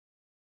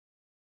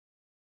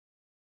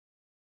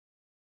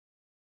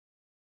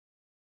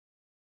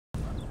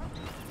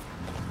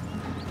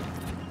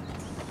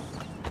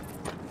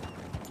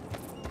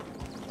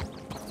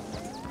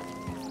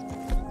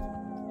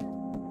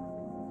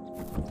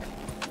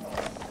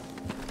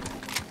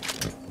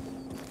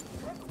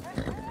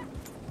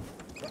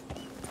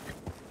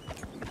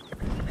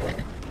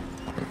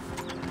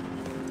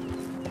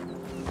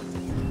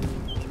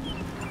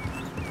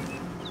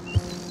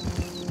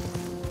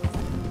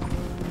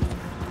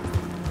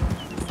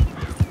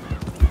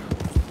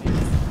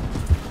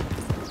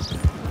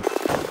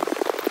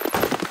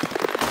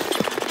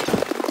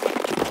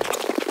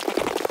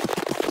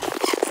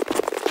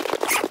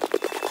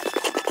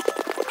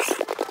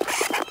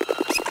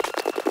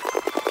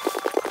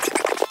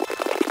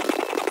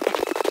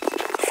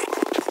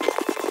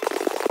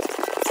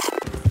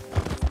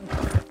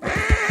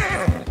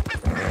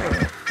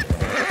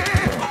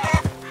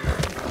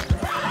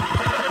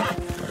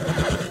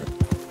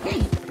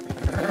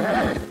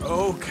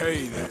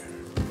Okay, then.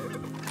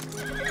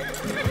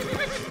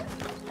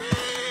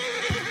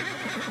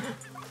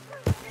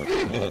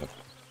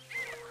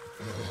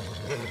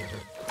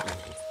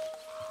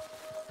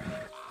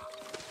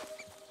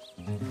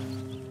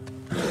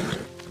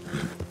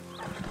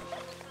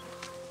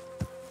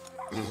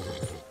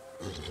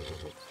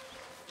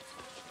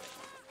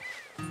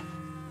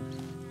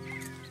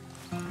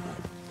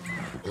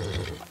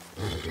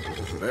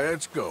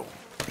 Let's go.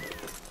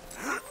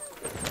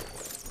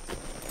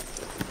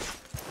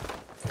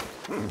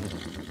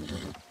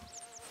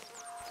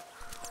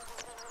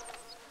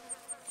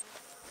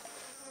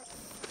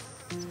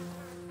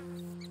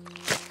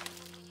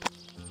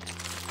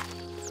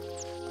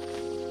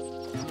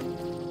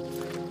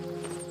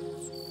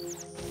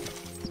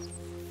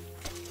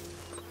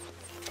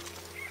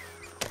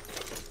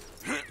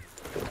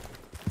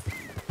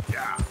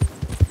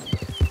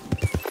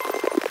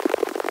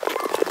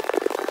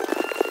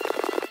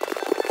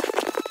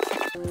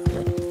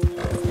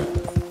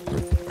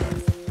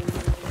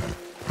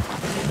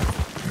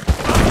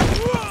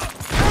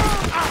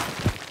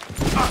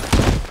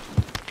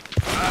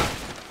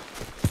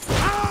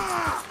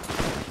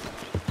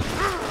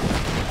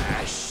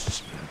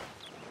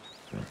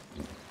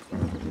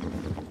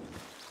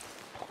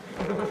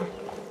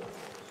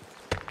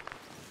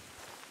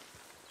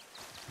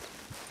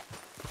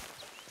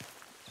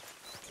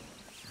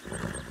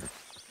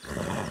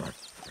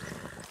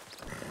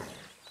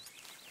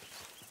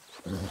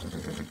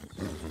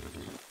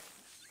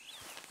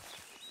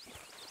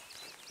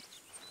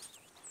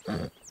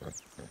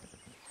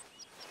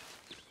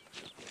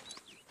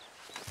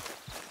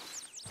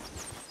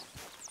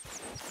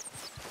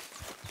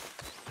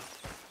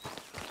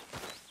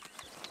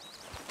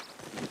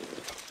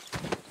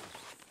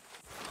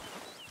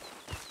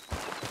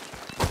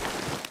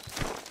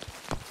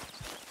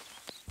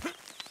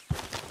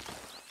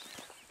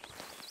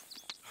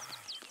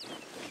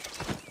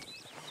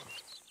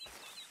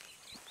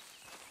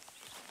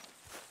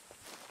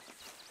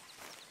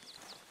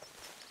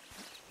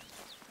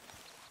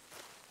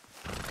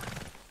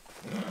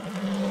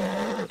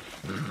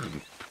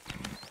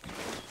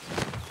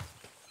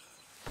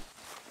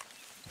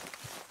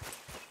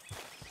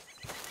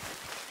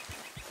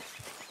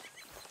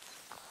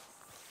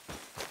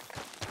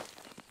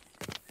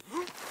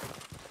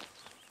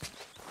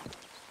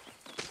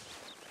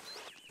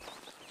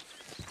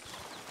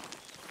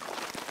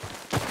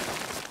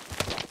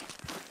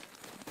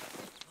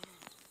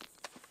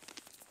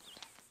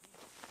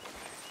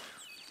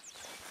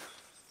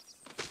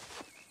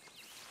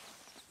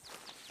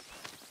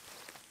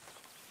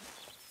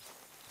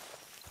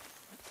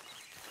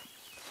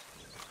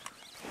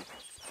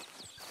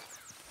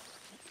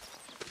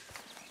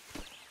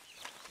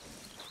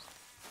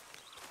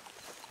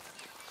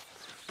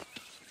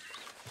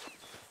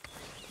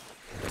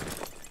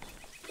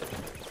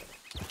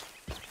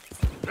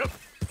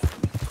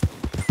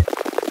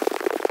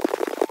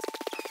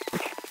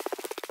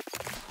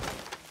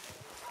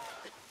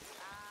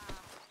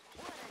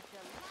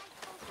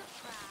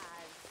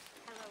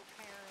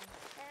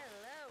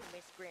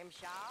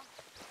 Grimshaw.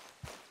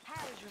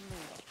 How's your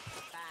mood?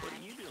 Fine. What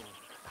are you doing?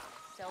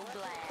 So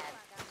glad.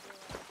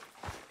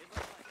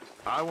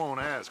 I won't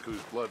ask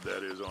whose blood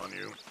that is on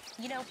you.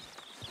 You know,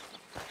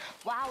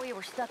 while we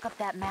were stuck up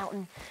that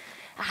mountain,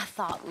 I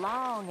thought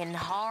long and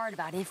hard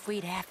about if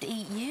we'd have to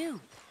eat you.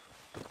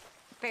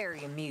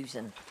 Very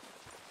amusing.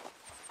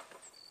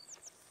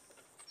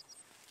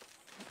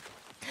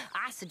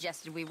 I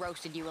suggested we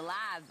roasted you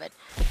alive, but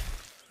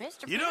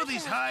Mr. You know, Pearson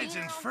these was hides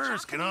keen and on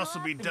furs can chopping you also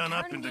be up and done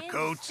up turning into you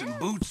coats and soup.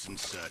 boots and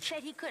such.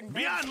 Said he couldn't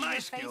bear to Beyond see my your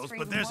face skills, for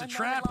but even there's a one day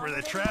trapper longer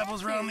that than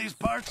travels that around suit. these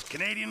parts,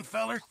 Canadian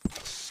feller,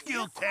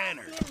 skilled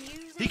tanner.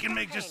 He can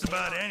make just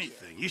about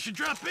anything. You should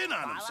drop in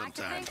on him I like to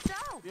sometime. think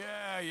so.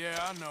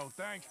 Yeah, I know.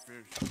 Thanks,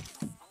 Fish.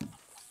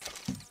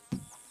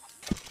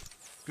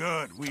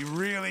 Good, we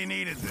really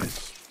needed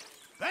this.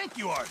 Thank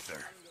you,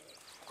 Arthur.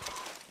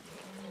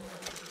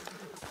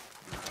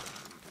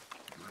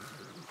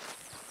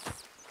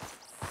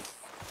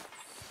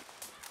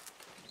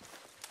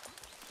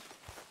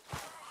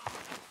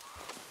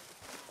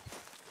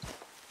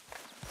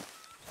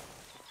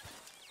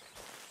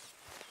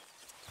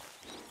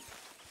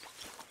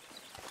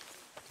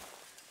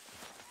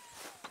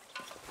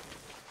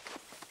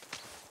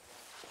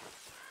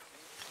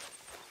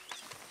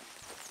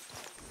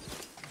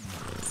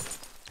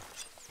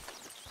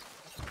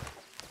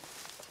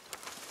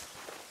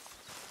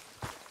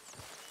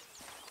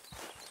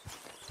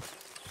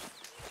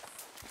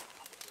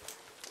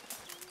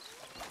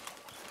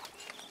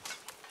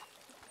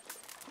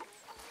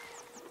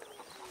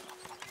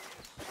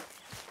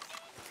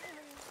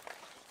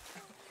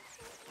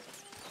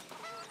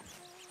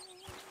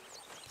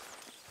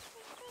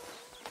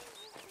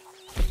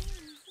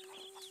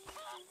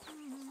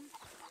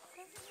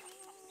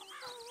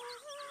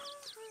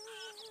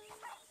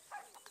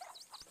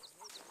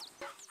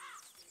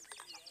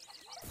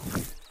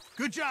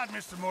 Good job,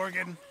 Mr.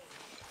 Morgan.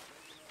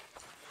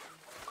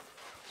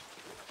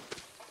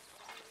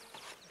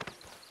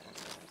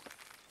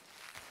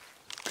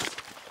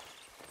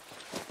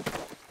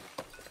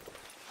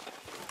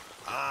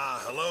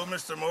 Hello,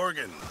 Mr.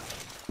 Morgan.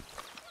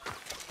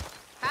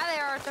 Hi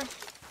there, Arthur.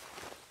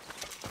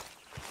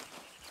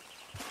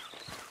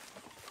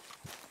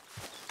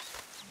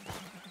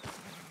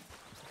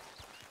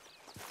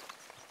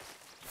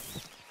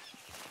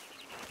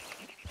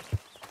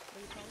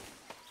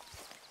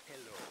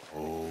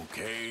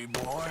 Okay,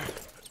 boy.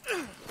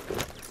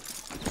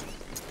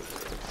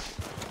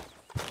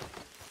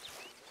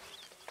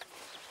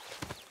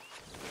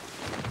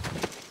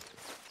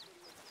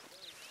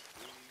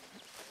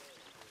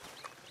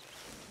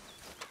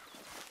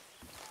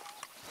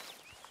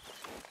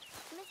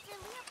 Mr.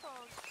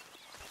 Leopold.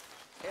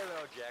 Hello,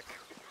 Jack.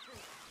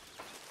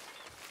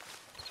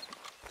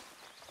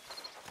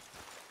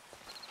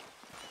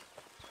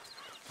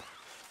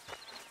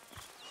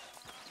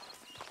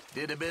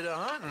 Did a bit of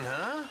hunting,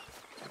 huh?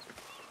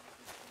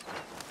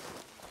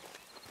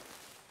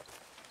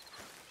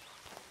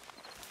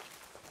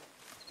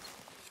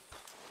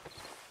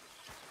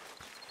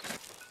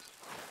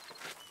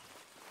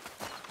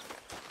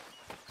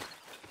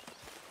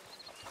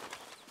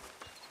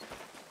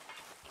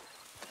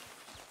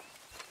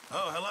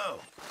 Oh, hello.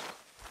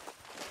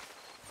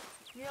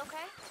 You okay?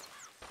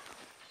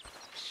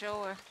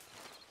 Sure.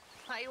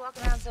 Why are you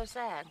walking around so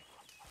sad?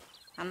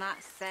 I'm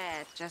not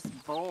sad, just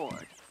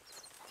bored.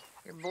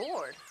 You're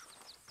bored.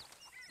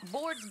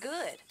 Bored's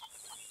good.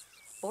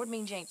 Bored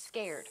means you ain't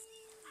scared.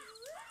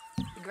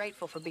 Be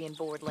grateful for being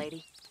bored,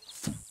 lady.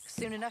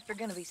 Soon enough, you're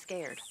gonna be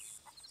scared.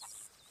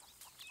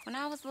 When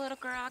I was a little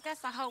girl, I guess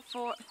I hoped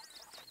for...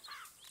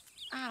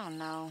 I don't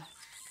know.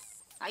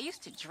 I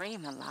used to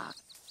dream a lot.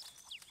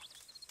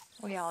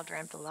 We all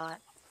dreamt a lot.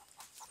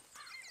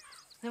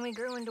 Then we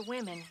grew into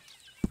women.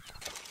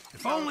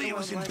 If only it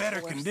was in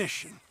better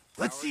condition.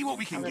 Let's see what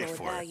we A can little get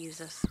for it. values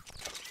us.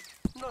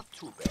 Not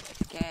too bad.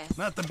 Guess.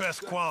 Not the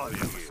best quality,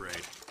 I'm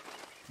afraid.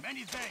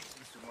 Many thanks,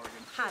 Mr. Morgan.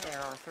 Hi there,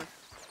 Arthur.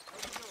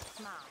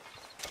 Smile.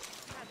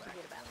 How'd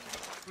you get about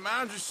that?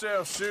 Mind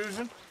yourself,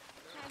 Susan.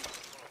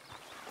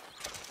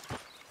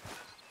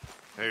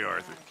 Hey,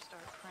 Arthur.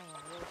 Start praying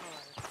real hard.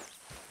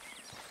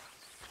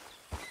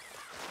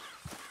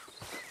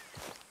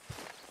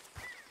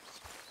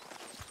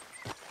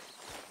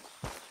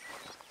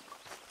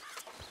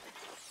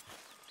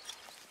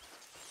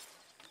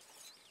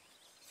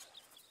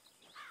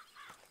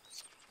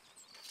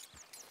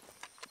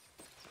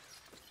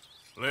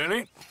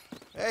 Lenny,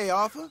 Hey,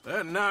 Arthur.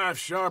 that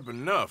knife's sharp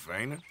enough,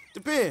 ain't it?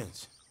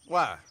 Depends.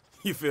 Why?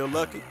 You feel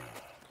lucky?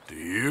 Do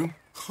you?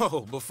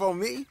 Oh, before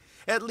me,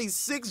 at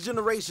least 6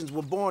 generations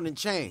were born in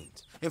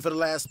chains. And for the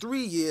last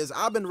 3 years,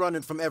 I've been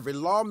running from every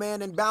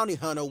lawman and bounty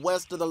hunter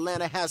west of the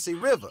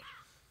Lannahechee River.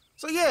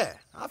 So yeah,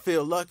 I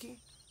feel lucky.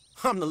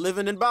 I'm the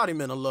living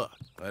embodiment of luck.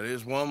 That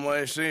is one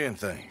way of seeing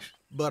things.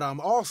 But I'm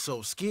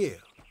also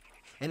skilled.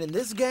 And in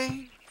this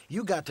game,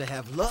 you got to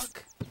have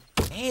luck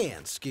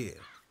and skill.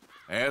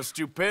 And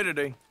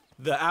stupidity.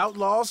 The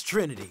Outlaw's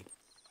Trinity.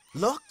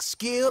 Luck,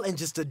 skill, and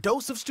just a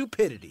dose of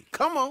stupidity.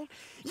 Come on,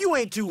 you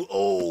ain't too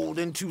old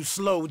and too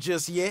slow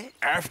just yet.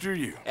 After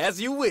you.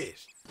 As you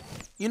wish.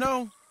 You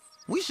know,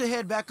 we should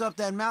head back up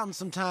that mountain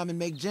sometime and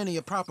make Jenny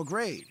a proper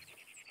grave.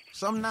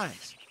 Something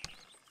nice.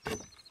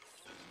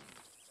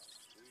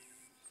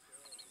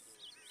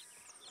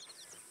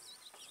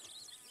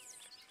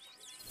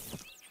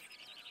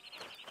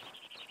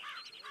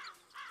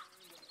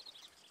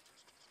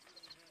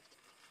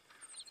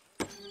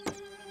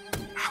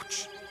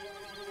 Ouch.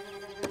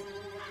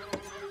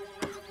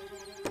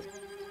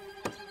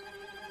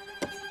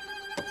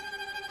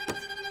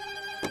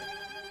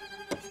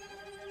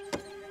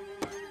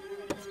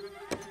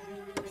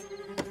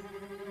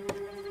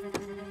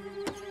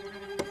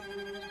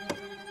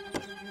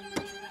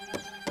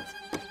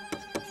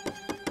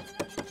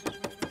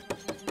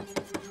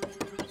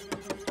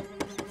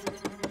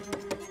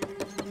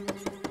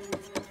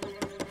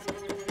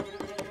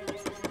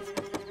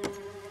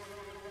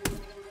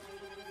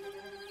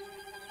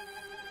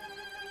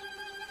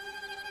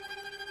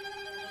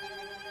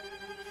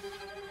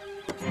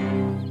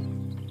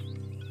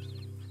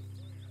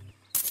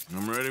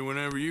 I'm ready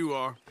whenever you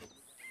are.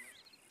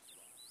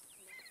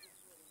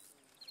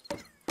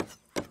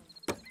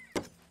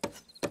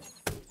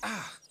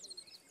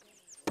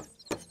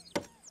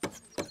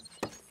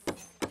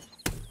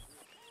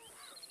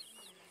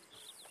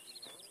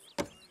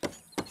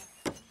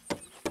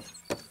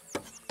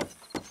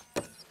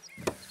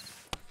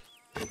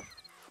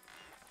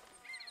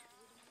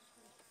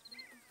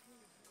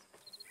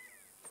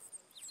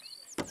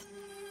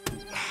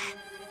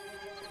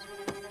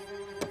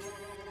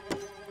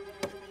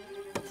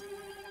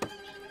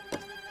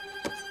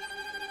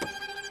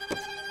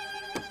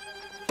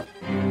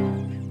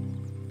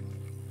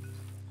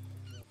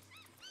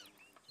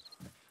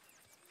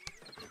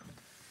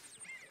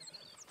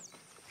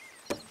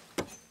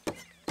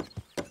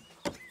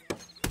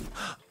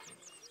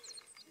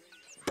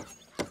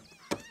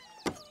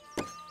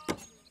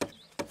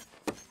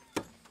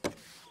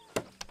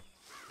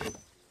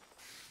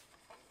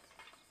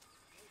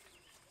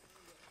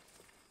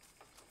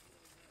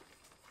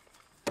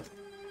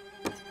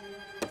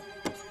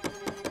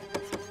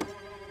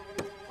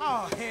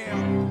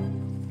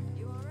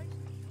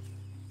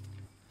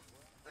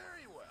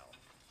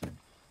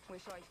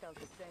 felt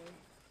the same.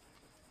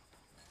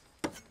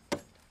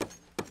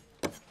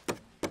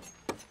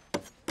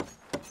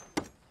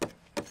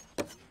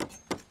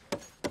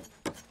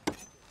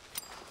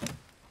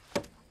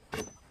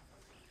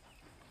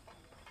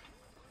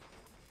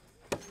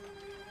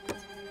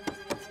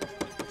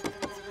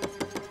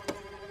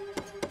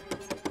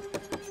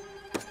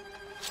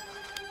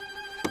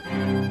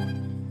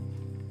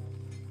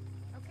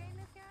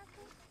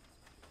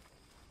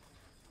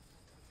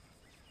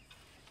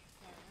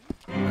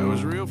 That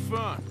was real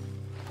fun.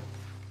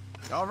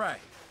 All right.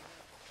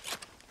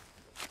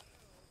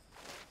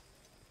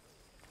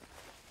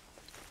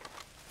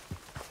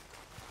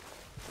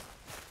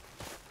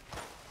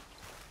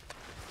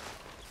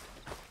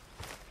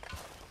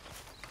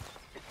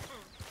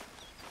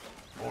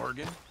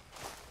 Morgan?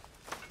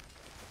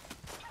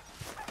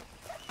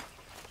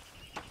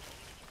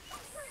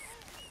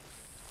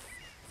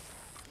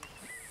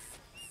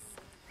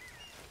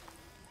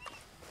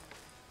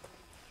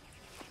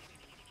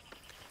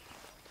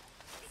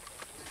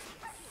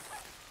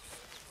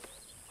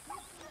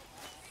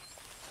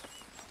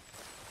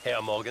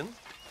 Herr Morgan?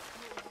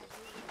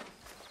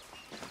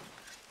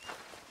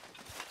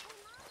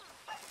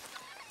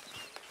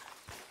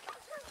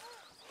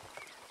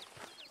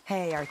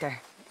 Hey, Arthur.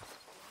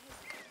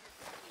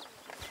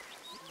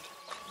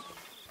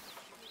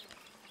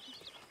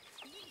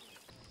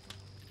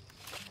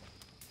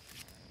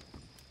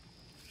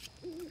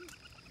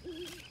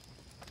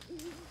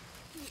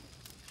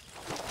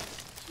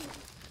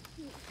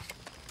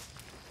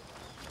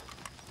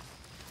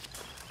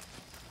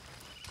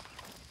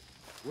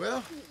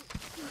 Well,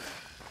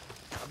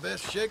 I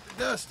best shake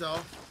the dust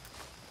off.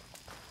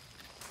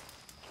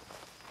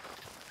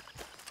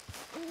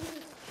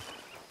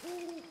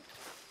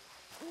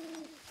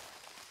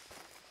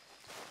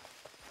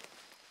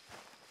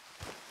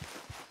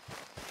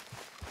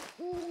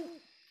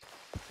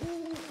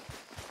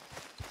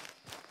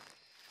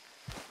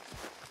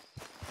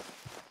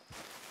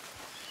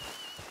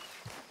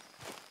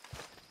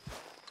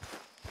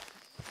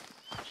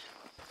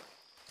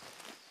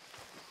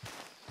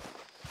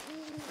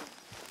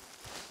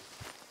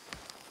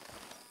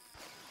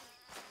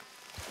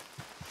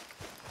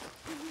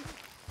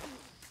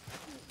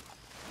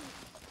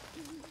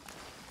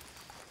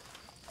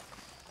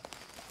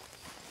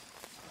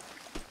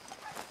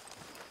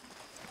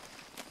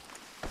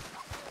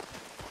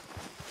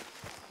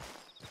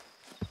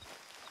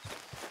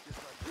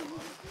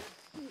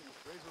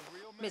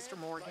 Mr.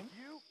 Morgan.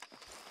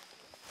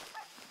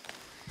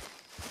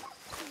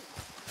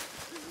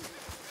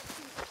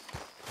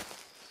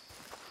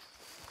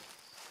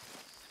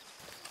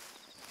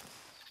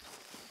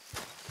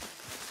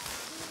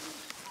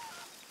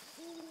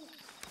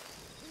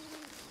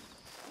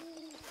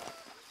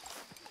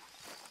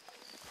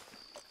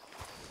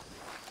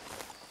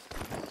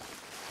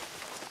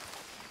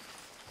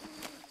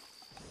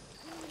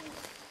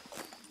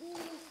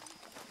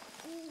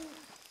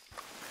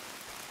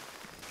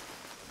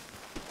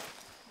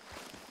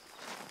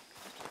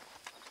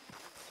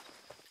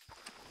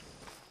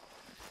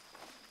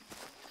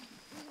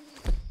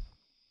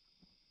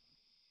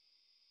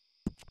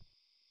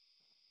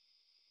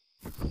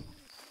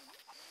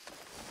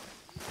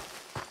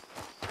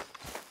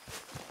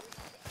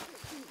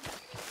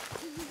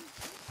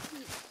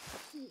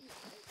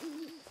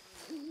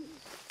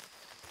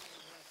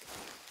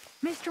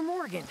 Mr.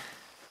 Morgan,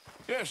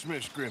 Yes,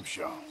 Miss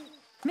Grimshaw.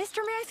 Mr.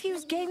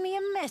 Matthews gave me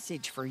a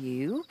message for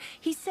you.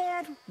 He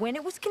said when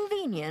it was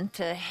convenient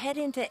to head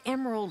into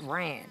Emerald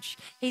Ranch.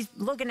 He's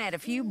looking at a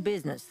few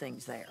business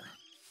things there.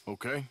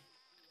 Okay.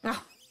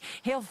 Oh,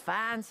 he'll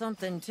find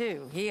something,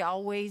 too. He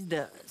always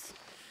does.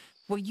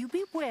 Will you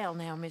be well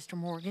now, Mr.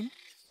 Morgan?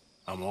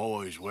 I'm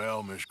always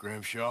well, Miss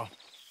Grimshaw.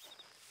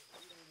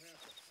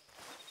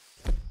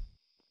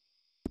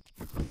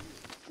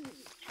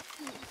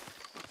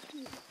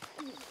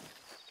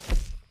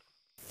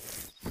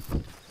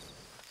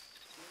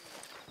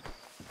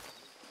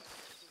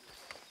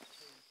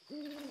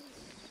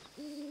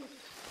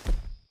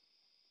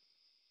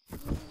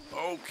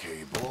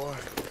 Okay, boy.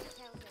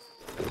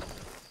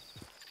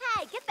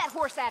 Hey, get that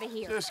horse out of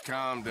here. Just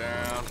calm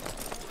down. It's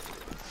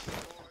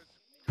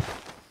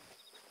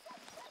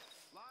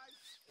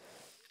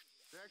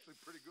actually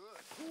pretty good.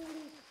 100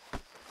 years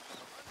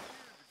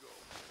ago,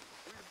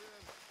 we'd have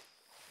been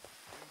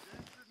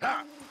indentured.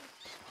 Ah!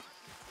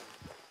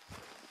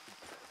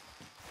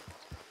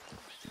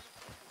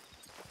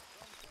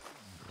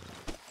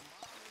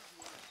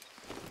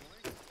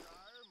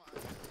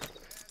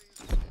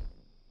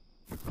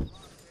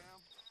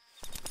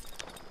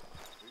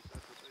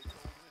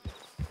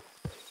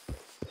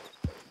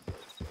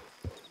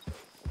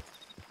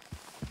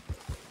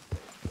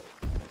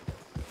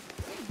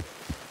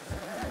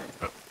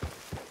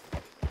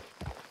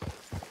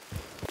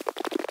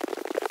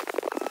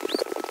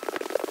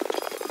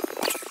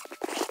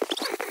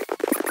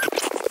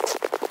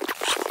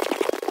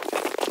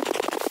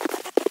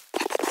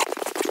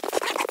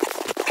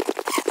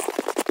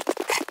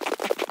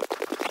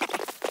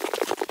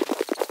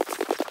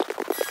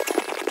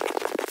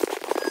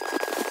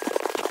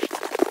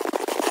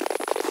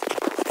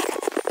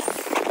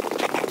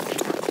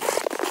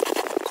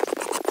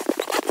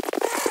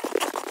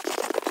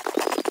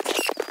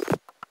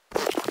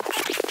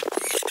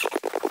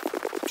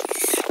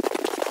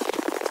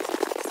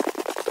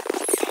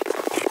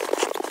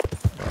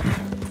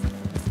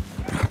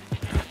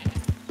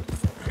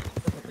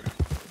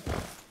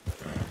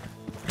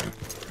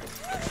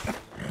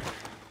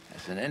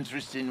 an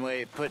interesting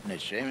way of putting it,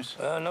 Seamus.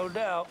 No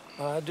doubt.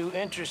 I do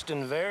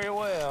interesting very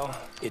well.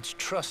 It's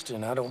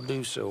trusting I don't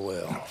do so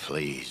well.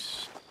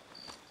 Please.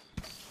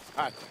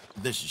 Arthur,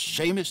 this is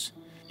Seamus.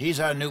 He's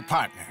our new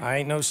partner. I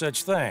ain't no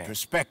such thing.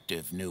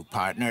 Prospective new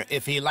partner,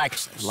 if he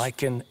likes us.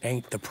 Liking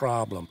ain't the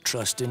problem.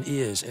 Trusting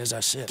is. As I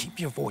said, keep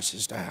your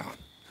voices down.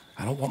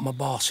 I don't want my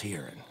boss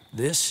hearing.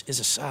 This is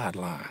a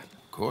sideline.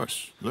 Of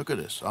course. Look at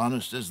us.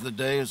 Honest as the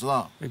day is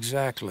long.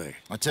 Exactly.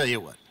 I'll tell you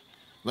what.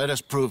 Let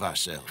us prove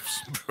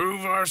ourselves.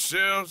 Prove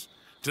ourselves?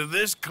 To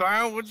this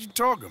clown? What you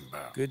talking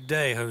about? Good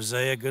day,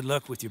 Hosea. Good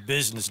luck with your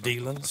business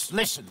dealings.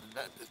 Listen,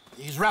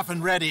 he's rough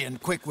and ready and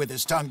quick with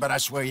his tongue, but I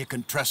swear you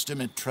can trust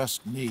him and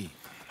trust me.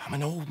 I'm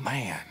an old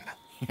man.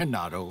 You're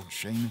not old,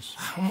 Seamus.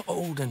 I'm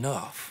old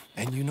enough.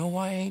 And you know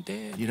why I ain't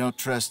dead? You don't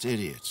trust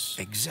idiots.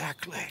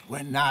 Exactly.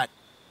 We're not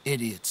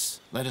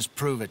idiots. Let us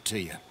prove it to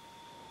you.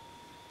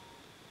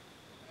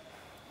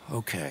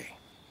 Okay.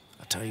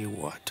 I'll tell you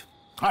what.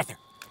 Arthur.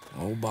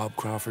 Old Bob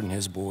Crawford and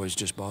his boys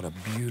just bought a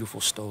beautiful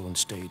stolen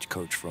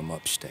stagecoach from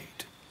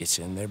upstate. It's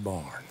in their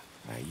barn.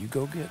 Now, you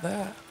go get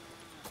that,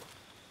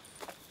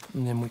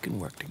 and then we can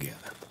work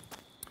together.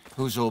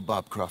 Who's old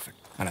Bob Crawford?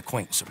 An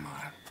acquaintance of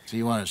mine. So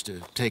you want us to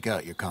take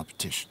out your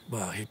competition?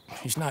 Well,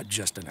 he's not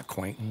just an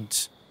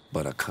acquaintance,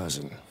 but a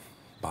cousin.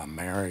 By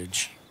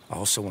marriage. I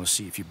also want to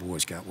see if you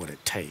boys got what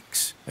it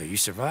takes. Now, you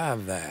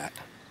survive that.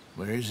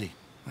 Where is he?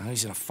 Well,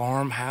 he's in a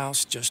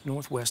farmhouse just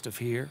northwest of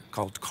here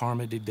called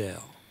Carmody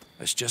Dell.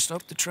 It's just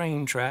up the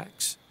train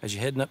tracks as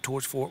you're heading up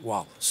towards Fort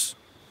Wallace.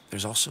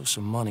 There's also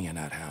some money in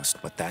that house,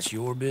 but that's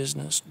your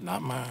business,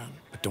 not mine.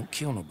 But don't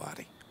kill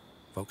nobody.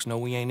 Folks know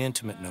we ain't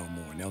intimate no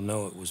more, and they'll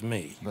know it was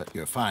me. But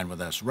you're fine with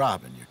us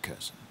robbing your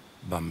cousin.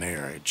 By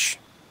marriage.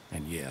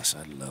 And yes,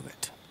 I'd love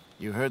it.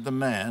 You heard the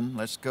man.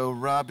 Let's go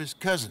rob his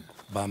cousin.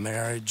 By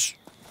marriage.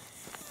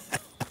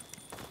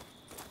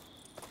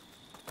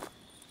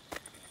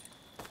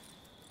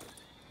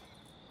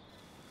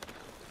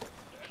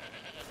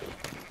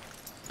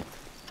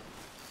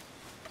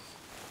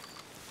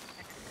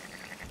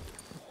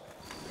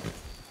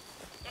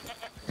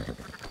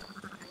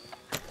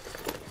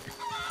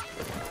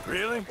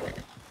 Really?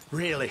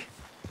 Really.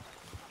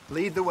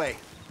 Lead the way.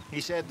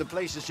 He said the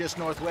place is just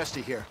northwest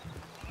of here.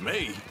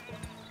 Me?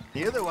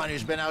 You're the one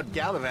who's been out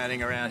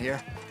gallivanting around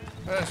here.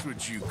 That's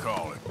what you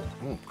call it.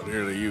 Well,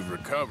 clearly you've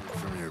recovered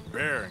from your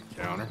bear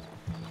encounter.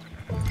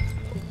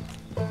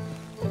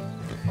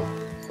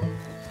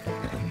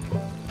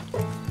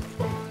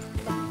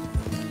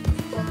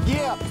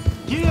 Yep,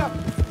 yep.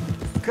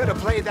 Could have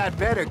played that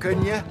better,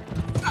 couldn't you?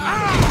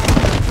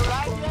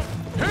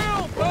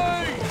 Help me!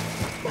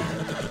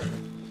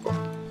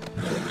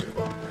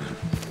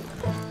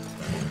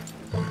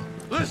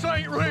 This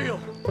ain't real.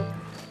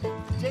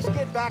 Just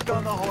get back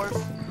on the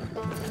horse.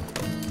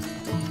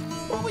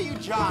 What were you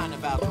jawing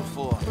about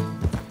before?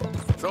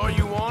 Thought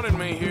you wanted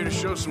me here to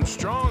show some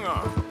strong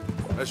arm.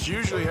 That's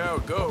usually how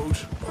it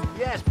goes.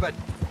 Yes, but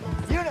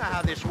you know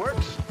how this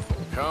works.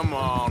 Come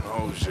on,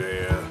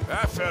 Hosea.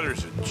 That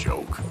feller's a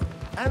joke.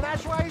 And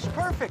that's why he's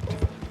perfect.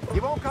 He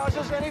won't cause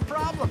us any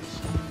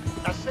problems.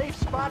 A safe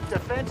spot to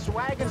fence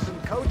wagons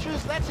and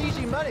coaches, that's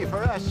easy money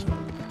for us.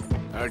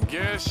 I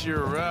guess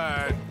you're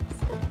right.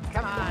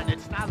 Come on,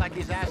 it's not like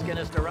he's asking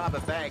us to rob a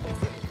bank.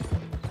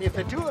 If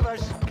the two of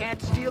us can't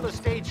steal a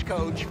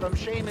stagecoach from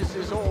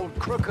Seamus's old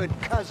crooked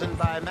cousin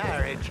by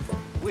marriage,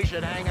 we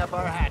should hang up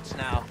our hats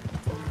now.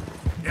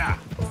 Yeah.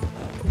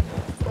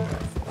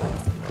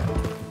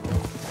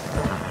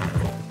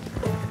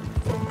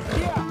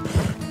 Yeah.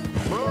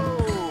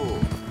 Whoa.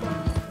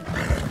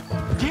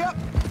 Yep.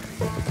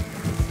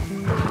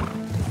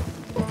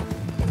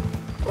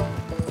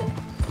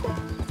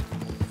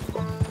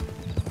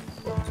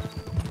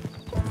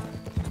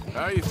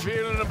 How you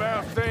feeling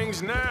about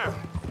things now?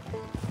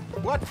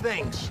 What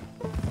things?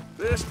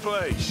 This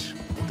place.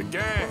 The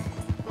gang.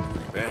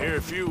 Been here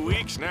a few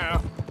weeks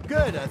now.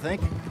 Good, I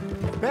think.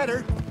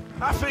 Better.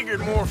 I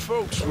figured more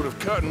folks would have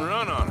cut and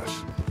run on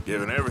us,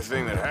 given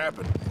everything that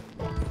happened.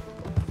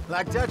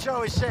 Like Dutch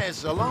always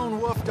says, a lone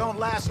wolf don't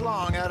last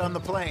long out on the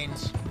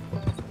plains.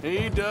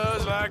 He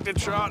does like to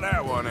trot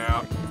that one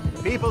out.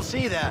 People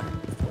see that,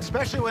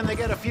 especially when they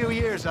get a few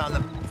years on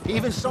them.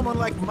 Even someone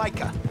like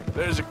Micah.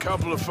 There's a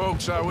couple of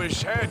folks I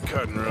wish had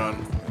cut and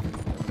run.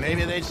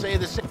 Maybe they'd say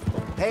the same.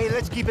 Hey,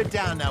 let's keep it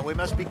down now. We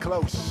must be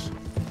close.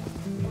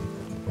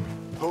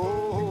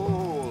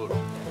 Hold.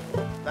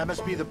 That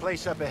must be the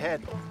place up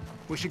ahead.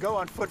 We should go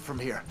on foot from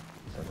here.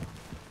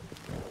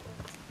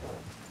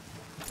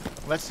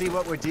 Let's see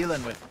what we're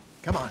dealing with.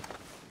 Come on.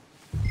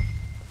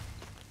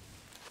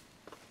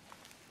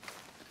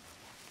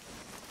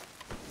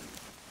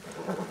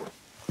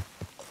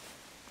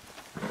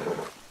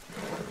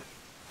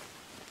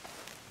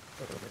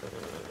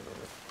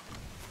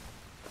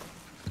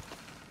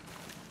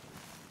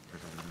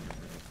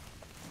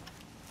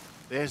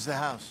 There's the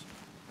house.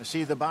 I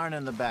see the barn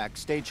in the back.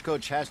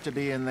 Stagecoach has to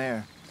be in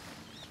there.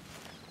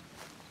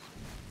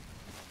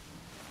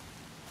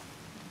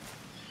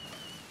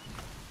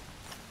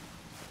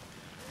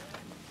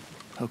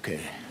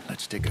 Okay,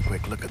 let's take a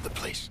quick look at the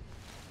place.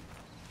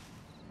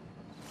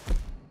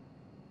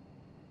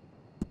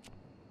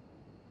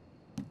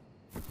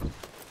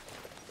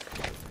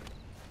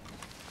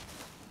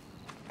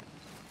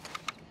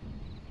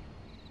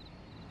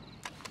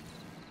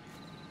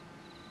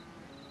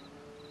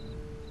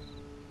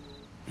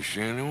 You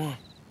see anyone?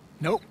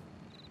 Nope.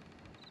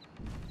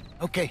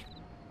 Okay.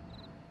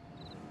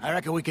 I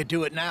reckon we could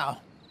do it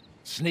now.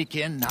 Sneak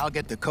in, I'll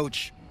get the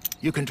coach.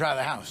 You can try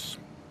the house.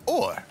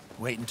 Or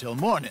wait until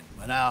morning,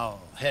 when I'll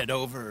head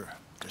over,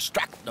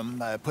 distract them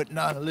by putting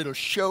on a little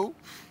show,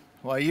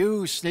 while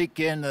you sneak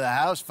into the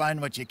house,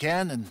 find what you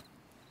can, and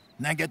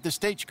then get the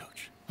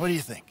stagecoach. What do you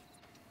think?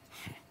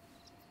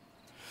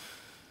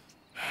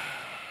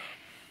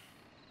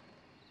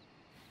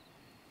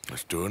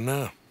 Let's do it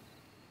now.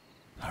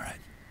 All right.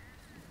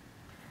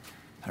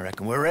 I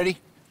reckon we're ready.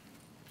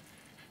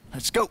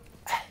 Let's go.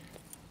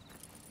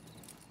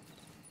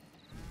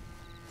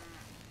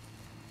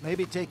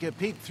 Maybe take a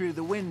peek through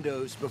the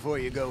windows before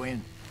you go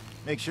in.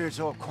 Make sure it's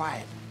all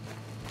quiet.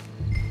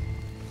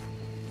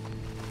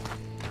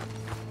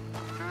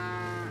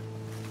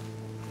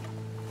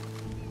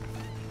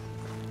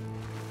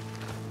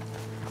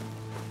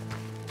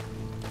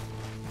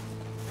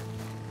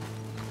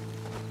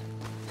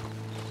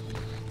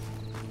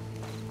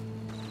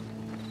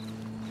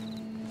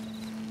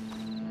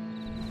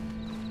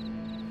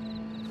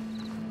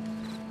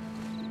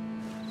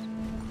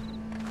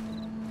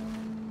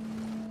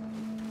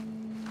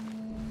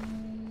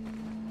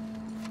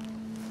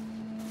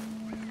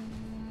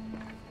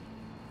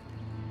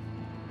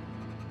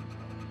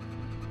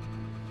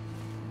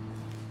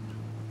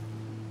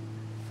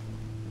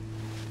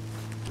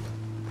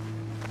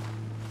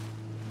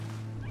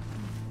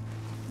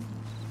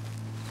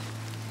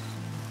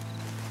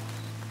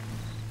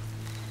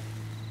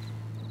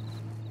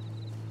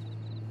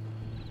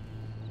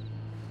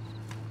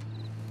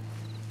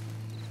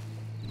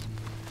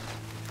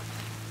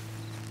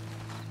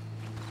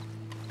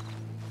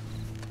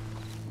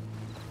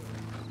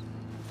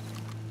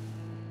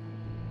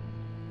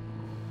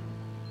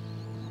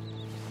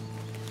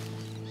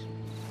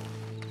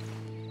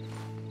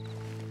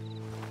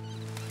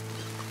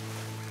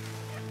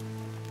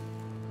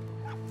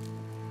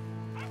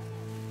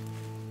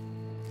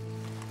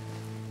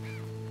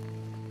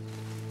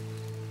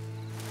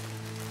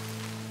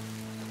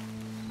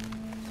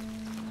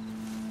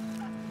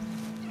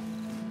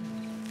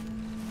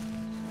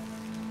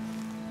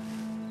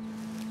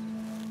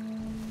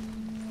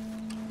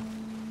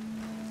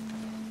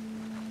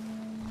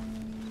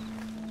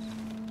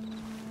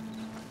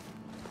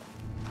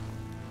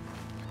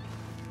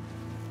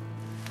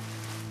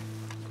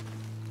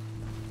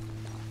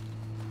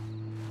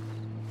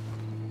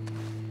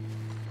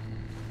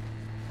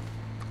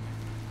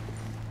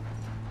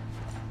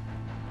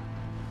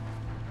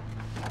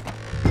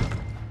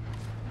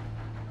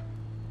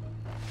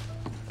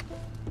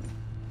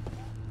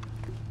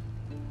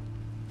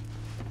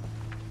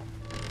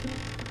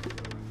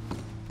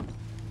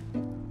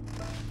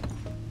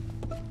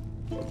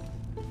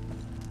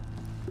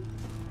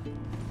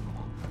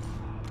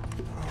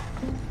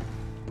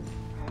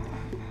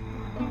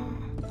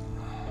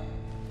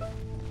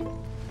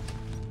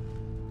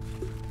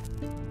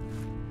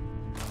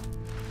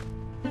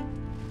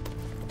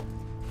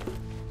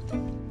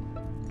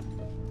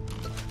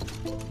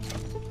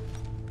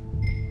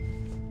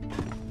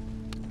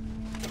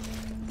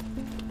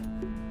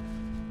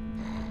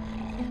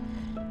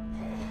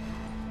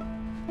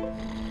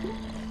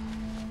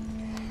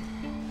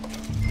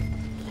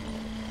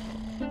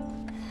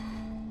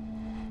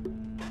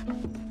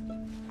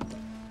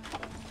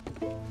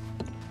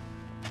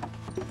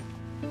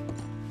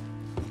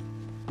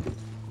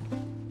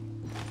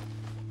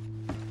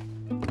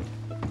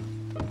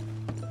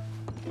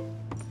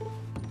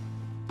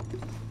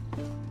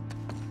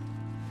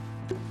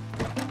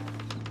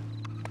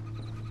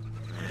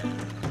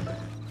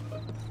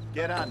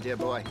 Get on, dear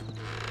boy.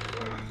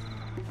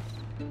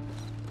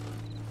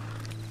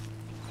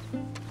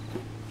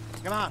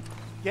 Come on,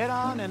 get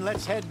on and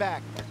let's head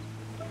back.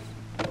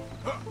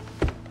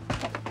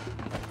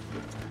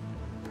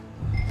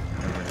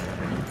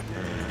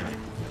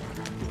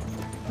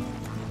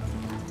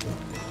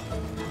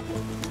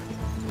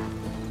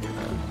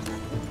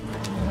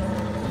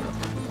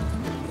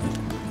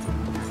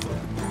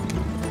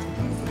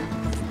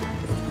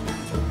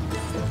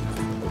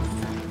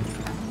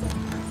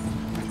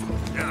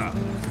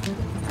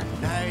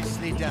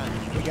 Nicely done.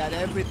 We got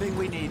everything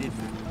we needed.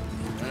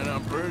 And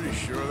I'm pretty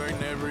sure they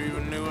never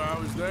even knew I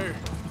was there.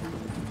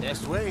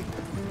 Best way.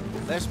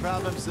 Less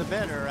problems the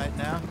better right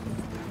now.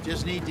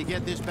 Just need to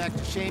get this back to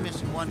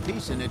Seamus in one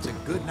piece and it's a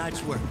good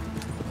night's work.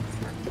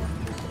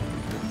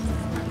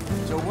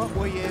 So what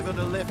were you able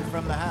to lift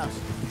from the house?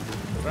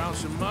 Found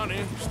some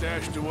money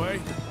stashed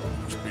away.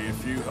 Must be a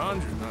few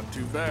hundred, not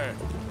too bad.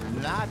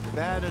 Not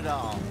bad at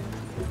all.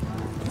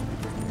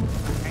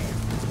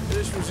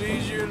 This was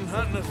easier than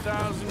hunting a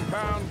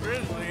 1,000-pound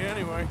grizzly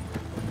anyway.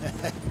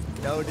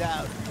 No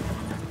doubt.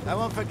 I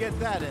won't forget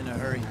that in a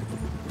hurry.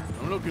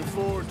 I'm looking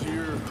forward to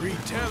your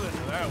retelling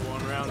of that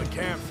one around the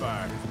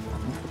campfire.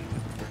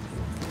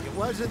 It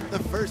wasn't the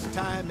first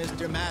time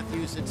Mr.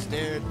 Matthews had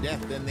stared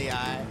death in the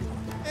eye.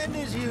 And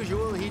as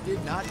usual, he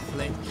did not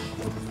flinch.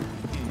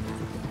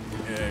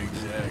 Yeah,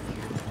 exactly.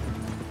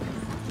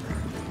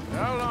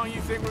 How long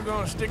you think we're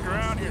gonna stick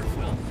around here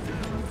for?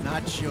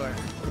 Not sure.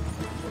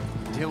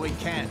 Till we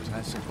can't,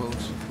 I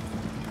suppose.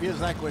 Feels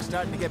like we're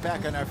starting to get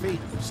back on our feet,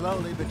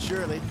 slowly but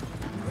surely.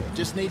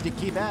 Just need to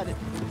keep at it.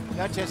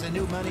 Dutch has a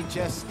new money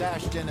chest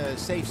stashed in a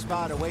safe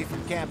spot away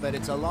from camp, but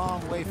it's a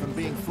long way from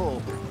being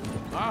full.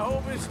 I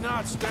hope it's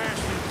not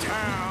stashed in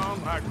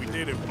town like we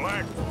did in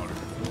Blackwater.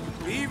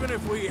 Even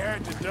if we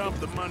had to dump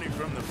the money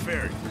from the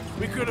ferry,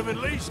 we could have at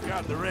least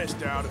got the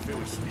rest out if it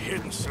was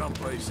hidden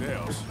someplace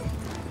else.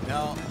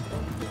 No,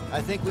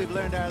 I think we've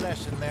learned our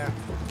lesson there.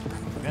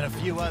 And a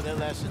few other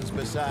lessons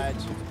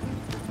besides.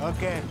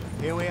 Okay,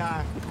 here we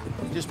are.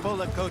 Just pull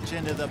the coach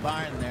into the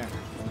barn there.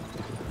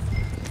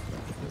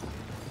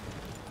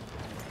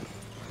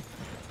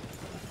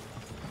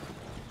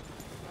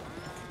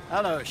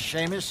 Hello,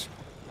 Seamus.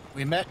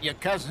 We met your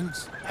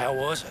cousins. How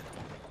was it?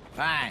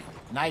 Fine.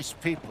 Nice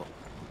people.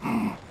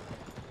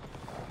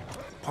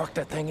 Park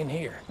that thing in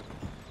here.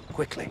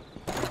 Quickly.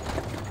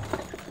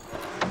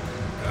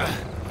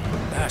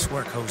 Nice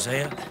work,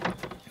 Hosea.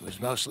 It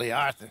was mostly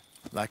Arthur.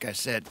 Like I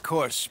said,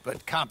 coarse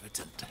but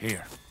competent.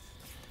 Here.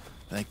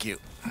 Thank you.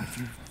 If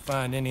you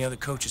find any other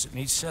coaches that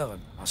need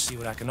selling, I'll see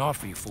what I can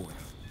offer you for them.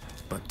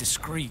 But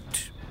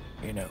discreet,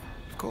 you know.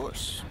 Of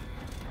course.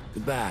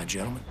 Goodbye,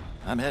 gentlemen.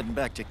 I'm heading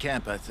back to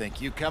camp, I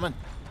think. You coming?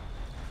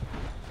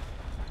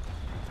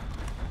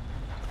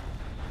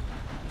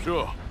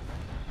 Sure.